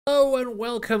Hello and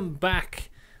welcome back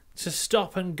to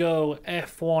Stop and Go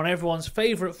F1, everyone's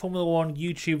favourite Formula 1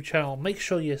 YouTube channel. Make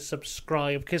sure you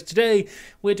subscribe because today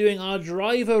we're doing our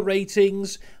driver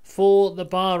ratings for the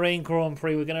Bahrain Grand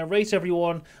Prix. We're going to rate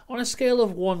everyone on a scale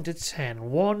of 1 to 10.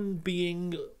 1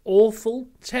 being awful,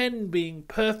 10 being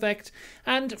perfect,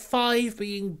 and 5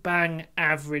 being bang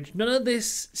average. None of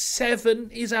this 7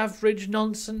 is average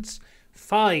nonsense.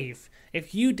 5.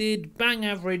 If you did bang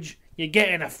average, you're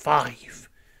getting a 5.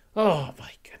 Oh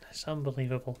my goodness,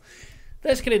 unbelievable.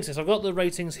 Let's get into this. I've got the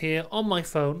ratings here on my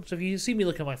phone, so if you see me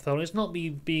looking at my phone, it's not me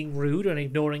being rude and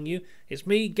ignoring you, it's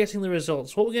me getting the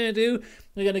results. What we're going to do,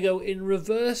 we're going to go in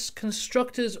reverse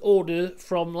Constructors order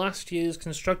from last year's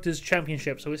Constructors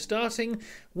Championship. So we're starting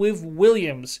with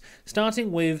Williams,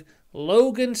 starting with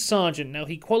Logan Sargent. Now,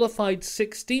 he qualified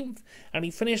 16th and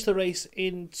he finished the race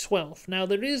in 12th. Now,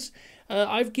 there is,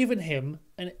 I've given him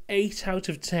an 8 out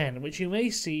of 10, which you may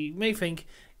think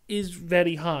is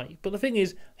very high. But the thing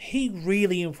is, he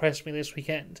really impressed me this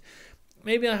weekend.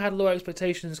 Maybe I had low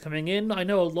expectations coming in. I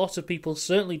know a lot of people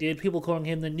certainly did. People calling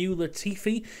him the new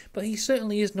Latifi, but he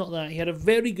certainly is not that. He had a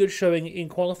very good showing in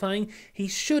qualifying. He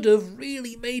should have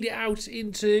really made it out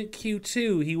into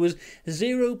Q2. He was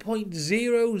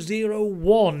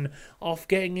 0.001 off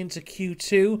getting into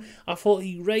Q2. I thought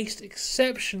he raced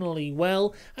exceptionally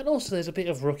well, and also there's a bit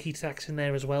of rookie tax in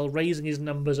there as well, raising his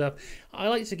numbers up. I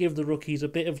like to give the rookies a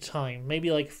bit of time, maybe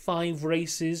like 5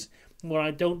 races, where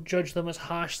I don't judge them as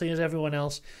harshly as everyone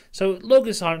else. So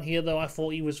Logan Sargent here, though, I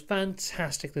thought he was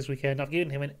fantastic this weekend. I've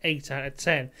given him an 8 out of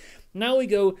 10. Now we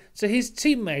go to his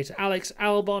teammate, Alex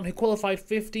Albon, who qualified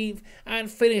 15th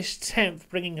and finished 10th,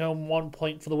 bringing home 1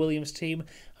 point for the Williams team.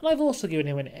 And I've also given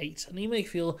him an 8. And you may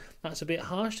feel that's a bit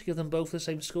harsh to give them both the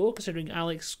same score, considering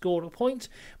Alex scored a point.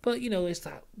 But, you know, it's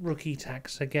that rookie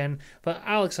tax again. But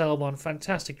Alex Albon,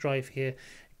 fantastic drive here,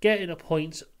 getting a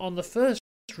point on the first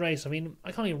race. I mean,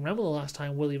 I can't even remember the last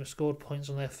time Williams scored points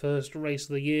on their first race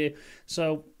of the year.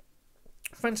 So,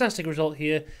 fantastic result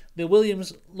here. The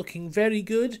Williams looking very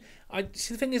good. The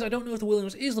thing is, I don't know if the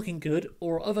Williams is looking good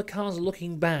or other cars are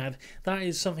looking bad. That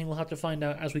is something we'll have to find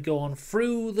out as we go on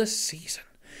through the season.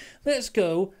 Let's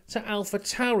go to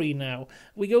AlphaTauri now.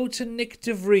 We go to Nick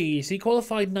de Vries. He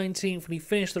qualified 19th and he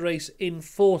finished the race in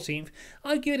 14th.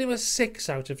 I've given him a 6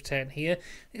 out of 10 here.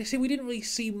 You see, we didn't really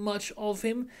see much of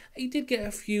him. He did get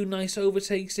a few nice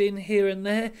overtakes in here and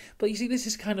there, but you see, this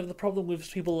is kind of the problem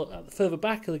with people at the further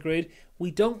back of the grid.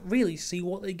 We don't really see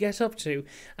what they get up to.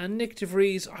 And Nick de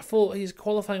Vries, I thought his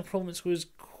qualifying performance was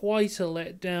quite a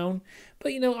letdown,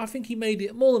 but you know, I think he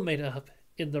more than made it up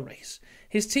in the race.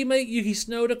 His teammate Yuki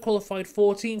Tsunoda qualified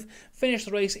 14th, finished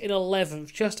the race in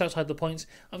 11th, just outside the points.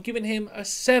 I've given him a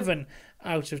 7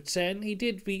 out of 10. He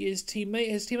did beat his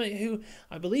teammate who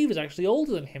I believe is actually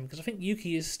older than him, because I think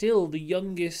Yuki is still the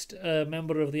youngest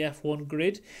member of the F1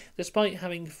 grid, despite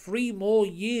having 3 more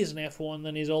years in F1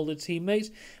 than his older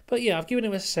teammate. But yeah, I've given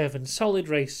him a 7. Solid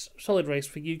race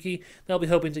for Yuki. They'll be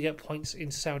hoping to get points in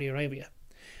Saudi Arabia.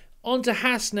 On to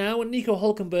Haas now, and Nico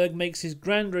Hülkenberg makes his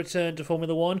grand return to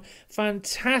Formula 1.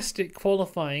 Fantastic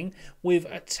qualifying with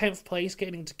a 10th place,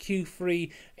 getting into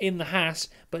Q3 in the Haas,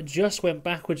 but just went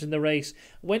backwards in the race.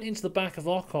 Went into the back of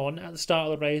Ocon at the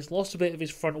start of the race, lost a bit of his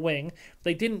front wing.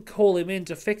 They didn't call him in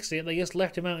to fix it, they just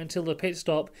left him out until the pit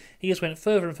stop. He just went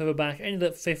further and further back, ended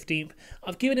up 15th.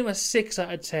 I've given him a 6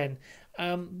 out of 10.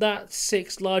 That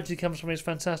 6 largely comes from his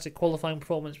fantastic qualifying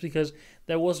performance because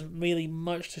there wasn't really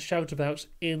much to shout about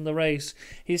in the race.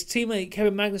 His teammate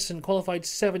Kevin Magnussen qualified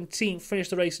 17th, finished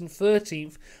the race in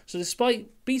 13th. So despite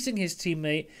beating his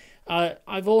teammate,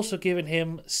 I've also given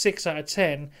him 6 out of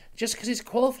 10 just because his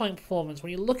qualifying performance,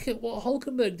 when you look at what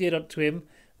Hülkenberg did up to him,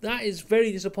 that is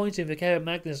very disappointing for Kevin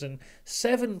Magnussen.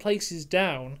 7 places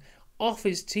down off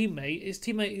his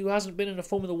teammate who hasn't been in a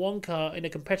Formula 1 car in a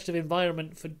competitive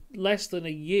environment for less than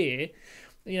a year.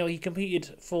 You know, he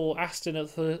competed for Aston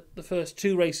at the first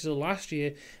 2 races of last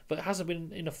year, but hasn't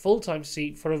been in a full-time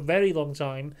seat for a very long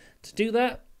time. To do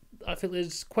that, I think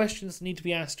there's questions that need to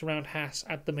be asked around Haas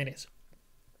at the minute.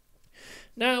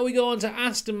 Now we go on to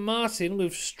Aston Martin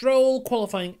with Stroll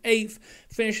qualifying 8th,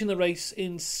 finishing the race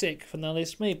in 6th. And now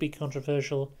this may be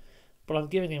controversial, but I'm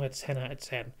giving him a 10 out of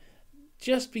 10.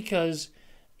 Just because,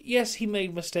 yes, he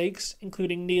made mistakes,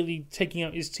 including nearly taking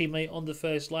out his teammate on the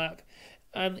first lap.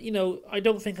 And, you know, I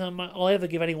don't think I'll ever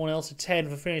give anyone else a 10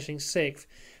 for finishing 6th.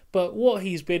 But what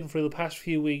he's been through the past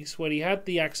few weeks, when he had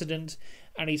the accident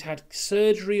and he's had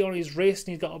surgery on his wrist,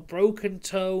 and he's got a broken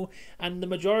toe, and the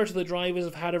majority of the drivers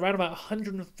have had around about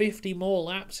 150 more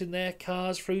laps in their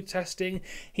cars through testing.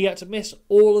 He had to miss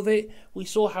all of it. We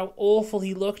saw how awful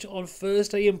he looked on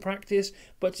Thursday in practice,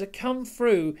 but to come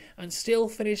through and still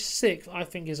finish 6th, I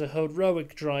think is a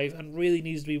heroic drive and really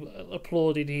needs to be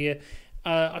applauded here.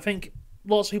 I think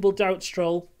lots of people doubt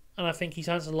Stroll, and I think he's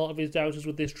answered a lot of his doubters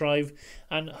with this drive,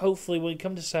 and hopefully when we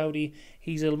come to Saudi,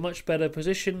 he's in a much better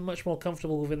position, much more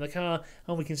comfortable within the car,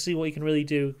 and we can see what he can really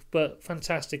do. But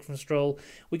fantastic from Stroll.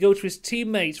 We go to his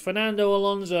teammates. Fernando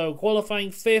Alonso, qualifying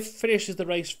 5th, finishes the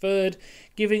race 3rd,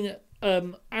 giving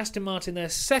Aston Martin their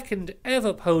 2nd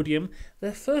ever podium.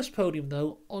 Their first podium,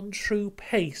 though, on true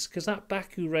pace, because that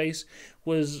Baku race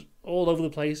was all over the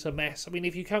place, a mess. I mean,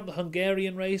 if you count the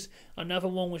Hungarian race, another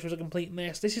one which was a complete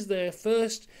mess. This is their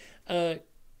first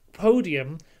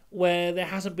podium where there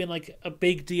hasn't been like a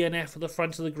big DNF at the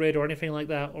front of the grid or anything like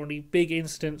that, or any big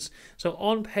instance. So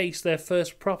on pace, their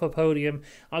first proper podium,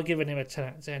 I've given him a 10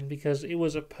 out of 10 because it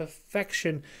was a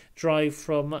perfection drive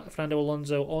from Fernando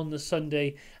Alonso on the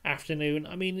Sunday afternoon.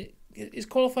 I mean, his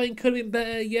qualifying could have been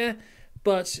better, yeah,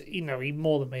 but, he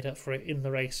more than made up for it in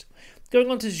the race. Going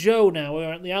on to Zhou now,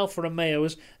 we're at the Alfa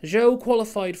Romeos. Zhou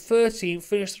qualified 13th,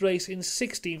 finished the race in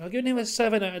 16th. I've given him a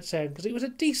 7 out of 10 because it was a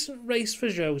decent race for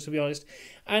Zhou, to be honest.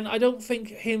 And I don't think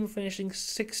him finishing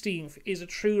 16th is a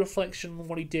true reflection on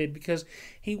what he did, because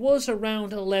he was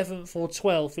around 11th or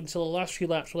 12th until the last few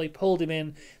laps where they pulled him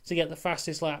in to get the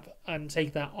fastest lap and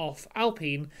take that off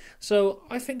Alpine. So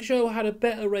I think Zhou had a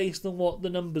better race than what the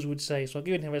numbers would say, so I've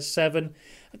given him a 7.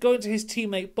 Going to his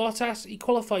teammate Bottas, he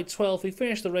qualified 12th, he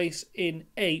finished the race in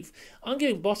 8th. I'm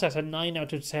giving Bottas a 9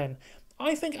 out of 10.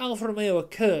 I think Alfa Romeo are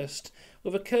cursed,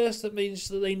 with a curse that means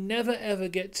that they never ever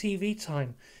get TV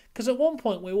time. Because at one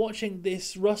point we're watching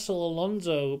this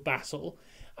Russell-Alonso battle,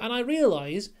 and I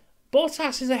realise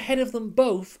Bottas is ahead of them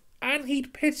both, and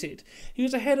he'd pitted. He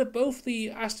was ahead of both the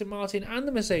Aston Martin and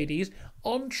the Mercedes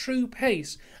on true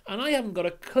pace, and I haven't got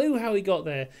a clue how he got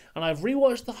there. And I've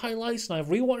rewatched the highlights, and I've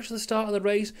rewatched the start of the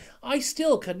race. I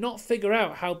still cannot figure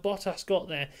out how Bottas got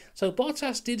there. So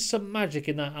Bottas did some magic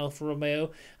in that Alfa Romeo,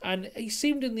 and he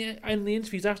seemed in the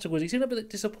interviews afterwards, he seemed a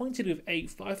bit disappointed with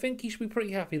 8th, but I think he should be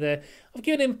pretty happy there. I've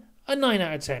given him a 9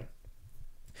 out of 10.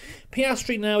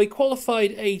 Piastri now, he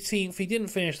qualified 18th, he didn't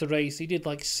finish the race, he did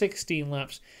like 16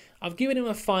 laps. I've given him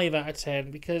a 5 out of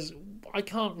 10 because I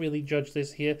can't really judge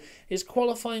this here. His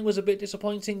qualifying was a bit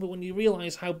disappointing, but when you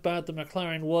realise how bad the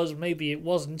McLaren was, maybe it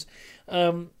wasn't. He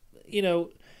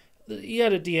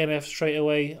had a DNF straight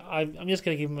away. I'm just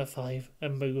going to give him a 5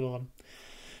 and move on.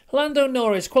 Lando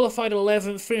Norris qualified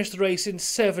 11th, finished the race in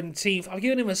 17th. I've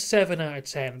given him a 7 out of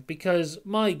 10 because,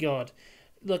 my God,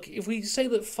 look, if we say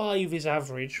that 5 is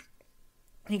average,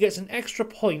 he gets an extra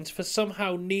point for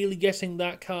somehow nearly getting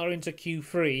that car into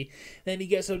Q3. Then he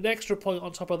gets an extra point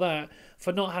on top of that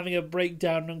for not having a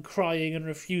breakdown and crying and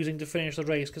refusing to finish the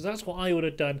race, because that's what I would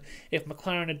have done if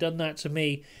McLaren had done that to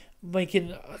me,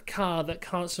 making a car that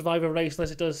can't survive a race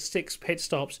unless it does 6 pit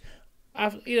stops.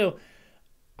 I've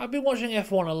been watching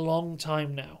F1 a long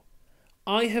time now.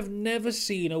 I have never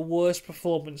seen a worse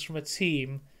performance from a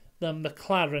team than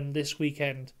McLaren this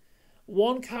weekend.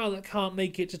 One car that can't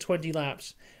make it to 20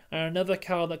 laps, and another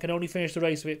car that can only finish the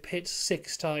race if it pits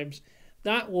 6 times.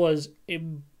 That was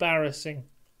embarrassing.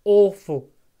 Awful.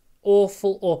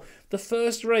 Awful. The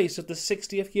first race of the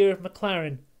 60th year of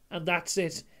McLaren, and that's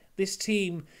it. This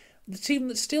team, the team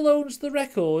that still owns the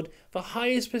record for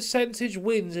highest percentage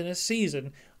wins in a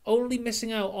season, only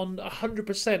missing out on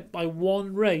 100% by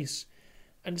one race.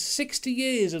 And 60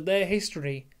 years of their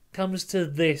history comes to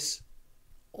this.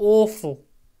 Awful.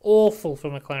 Awful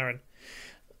for McLaren.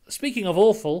 Speaking of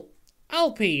awful,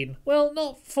 Alpine. Well,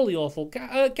 not fully awful.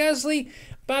 Gasly,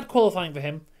 bad qualifying for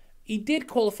him. He did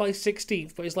qualify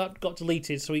 16th, but his lap got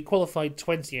deleted, so he qualified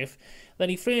 20th. Then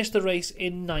he finished the race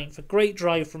in 9th. A great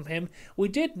drive from him. We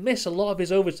did miss a lot of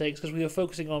his overtakes because we were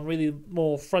focusing on really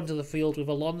more front of the field with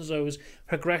Alonso's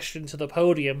progression to the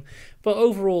podium. But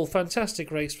overall,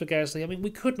 fantastic race for Gasly. I mean, we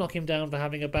could knock him down for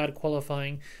having a bad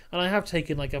qualifying, and I have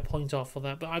taken like a point off for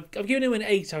that. But I've given him an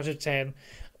 8 out of 10.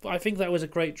 I think that was a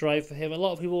great drive for him. A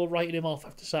lot of people were writing him off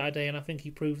after Saturday, and I think he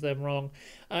proved them wrong.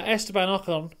 Esteban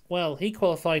Ocon, well, he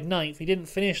qualified 9th. He didn't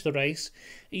finish the race.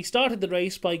 He started the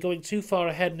race by going too far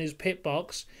ahead in his pit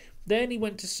box. Then he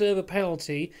went to serve a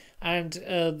penalty, and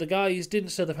the guys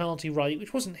didn't serve the penalty right,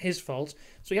 which wasn't his fault.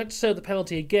 So he had to serve the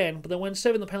penalty again, but then when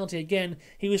serving the penalty again,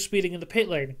 he was speeding in the pit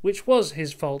lane, which was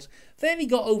his fault. Then he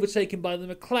got overtaken by the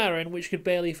McLaren, which could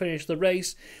barely finish the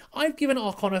race. I've given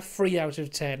Ocon a 3 out of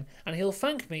 10, and he'll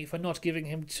thank me for not giving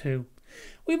him 2.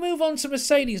 We move on to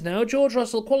Mercedes now. George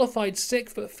Russell qualified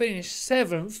 6th but finished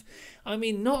 7th. I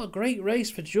mean, not a great race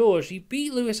for George. He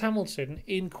beat Lewis Hamilton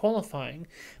in qualifying,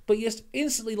 but just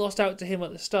instantly lost out to him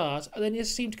at the start, and then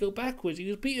just seemed to go backwards. He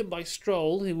was beaten by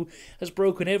Stroll, who has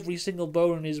broken every single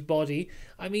bone in his body.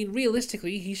 I mean,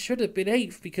 realistically, he should have been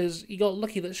 8th because he got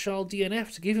lucky that Charles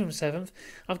DNF'd to give him 7th.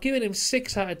 I've given him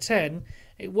 6 out of 10.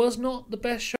 It was not the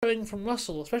best showing from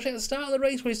Russell, especially at the start of the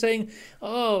race where he's saying,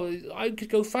 oh, I could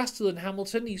go faster than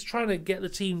Hamilton. He's trying to get the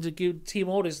team to give team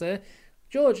orders there.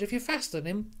 George, if you're faster than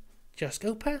him, just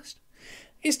go past.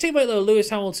 His teammate, though, Lewis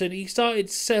Hamilton, he started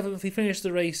 7th, he finished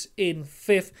the race in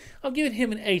 5th. I'm giving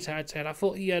him an 8 out of 10. I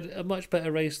thought he had a much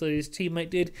better race than his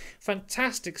teammate did.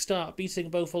 Fantastic start,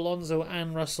 beating both Alonso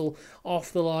and Russell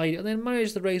off the line, and then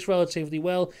managed the race relatively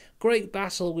well. Great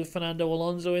battle with Fernando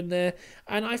Alonso in there,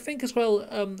 and I think as well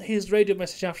his radio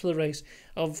message after the race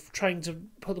of trying to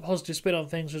put the positive spin on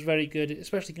things was very good,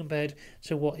 especially compared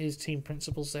to what his team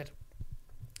principal said.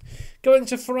 Going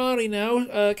to Ferrari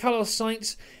now, Carlos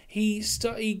Sainz,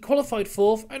 he qualified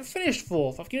 4th and finished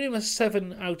 4th. I've given him a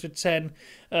 7 out of 10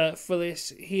 for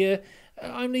this here.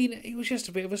 I mean, it was just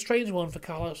a bit of a strange one for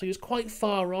Carlos. He was quite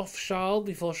far off Charles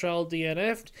before Charles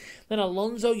DNF'd. Then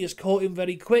Alonso just caught him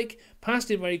very quick, passed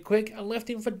him very quick, and left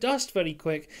him for dust very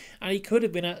quick. And he could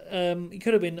have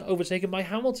been overtaken by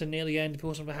Hamilton near the end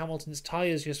because of Hamilton's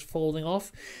tyres just falling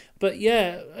off. But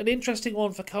yeah, an interesting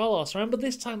one for Carlos. I remember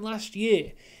this time last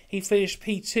year, he finished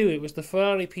P2. It was the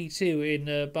Ferrari P2 in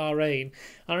Bahrain.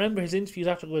 I remember his interviews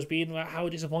afterwards being about how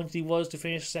disappointed he was to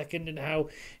finish 2nd and how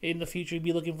in the future he'd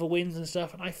be looking for wins and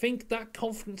stuff. And I think that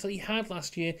confidence that he had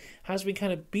last year has been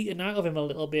kind of beaten out of him a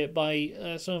little bit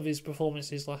by some of his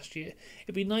performances last year.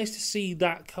 It'd be nice to see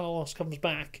that Carlos comes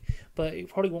back, but it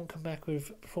probably won't come back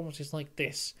with performances like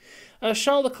this.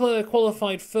 Charles Leclerc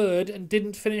qualified 3rd and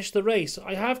didn't finish the race.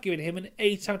 I have given him an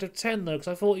 8 out of 10 though, because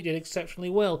I thought he did exceptionally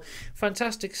well.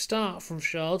 Fantastic start from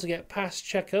Charles to get past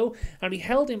Checo, and he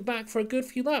held him back for a good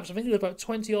few laps. I think it was about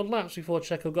 20 odd laps before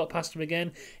Checo got past him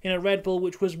again in a Red Bull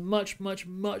which was much, much,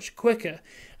 much quicker.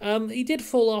 He did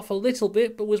fall off a little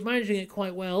bit, but was managing it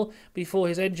quite well before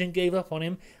his engine gave up on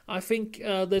him. I think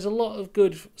there's a lot of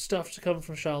good stuff to come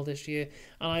from Charles this year,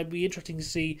 and I'd be interested to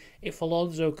see if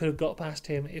Alonso could have got past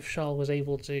him if Charles was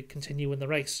able to continue in the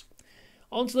race.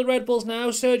 On to the Red Bulls now.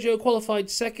 Sergio qualified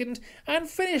 2nd and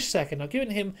finished 2nd. I've given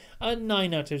him a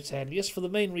 9 out of 10, just for the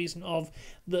main reason of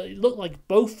that it looked like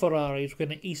both Ferraris were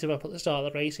going to eat him up at the start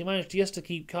of the race. He managed just to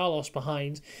keep Carlos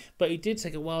behind, but he did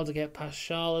take a while to get past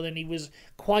Charles, and then he was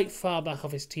quite far back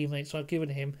off his teammates, so I've given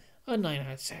him a 9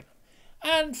 out of 10.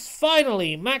 And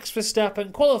finally, Max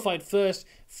Verstappen qualified 1st,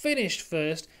 finished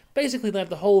 1st, basically led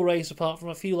the whole race apart from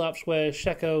a few laps where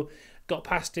Checo got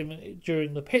past him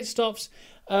during the pit stops.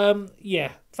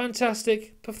 Yeah,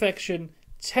 fantastic, perfection,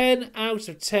 10 out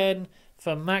of 10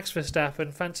 for Max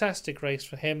Verstappen. Fantastic race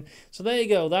for him. So there you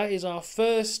go, that is our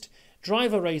first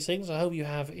driver ratings. I hope you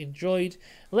have enjoyed.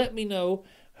 Let me know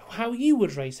how you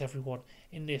would rate everyone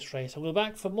in this race. I'll be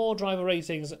back for more driver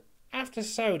ratings after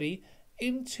Saudi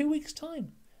in 2 weeks'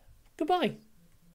 time. Goodbye.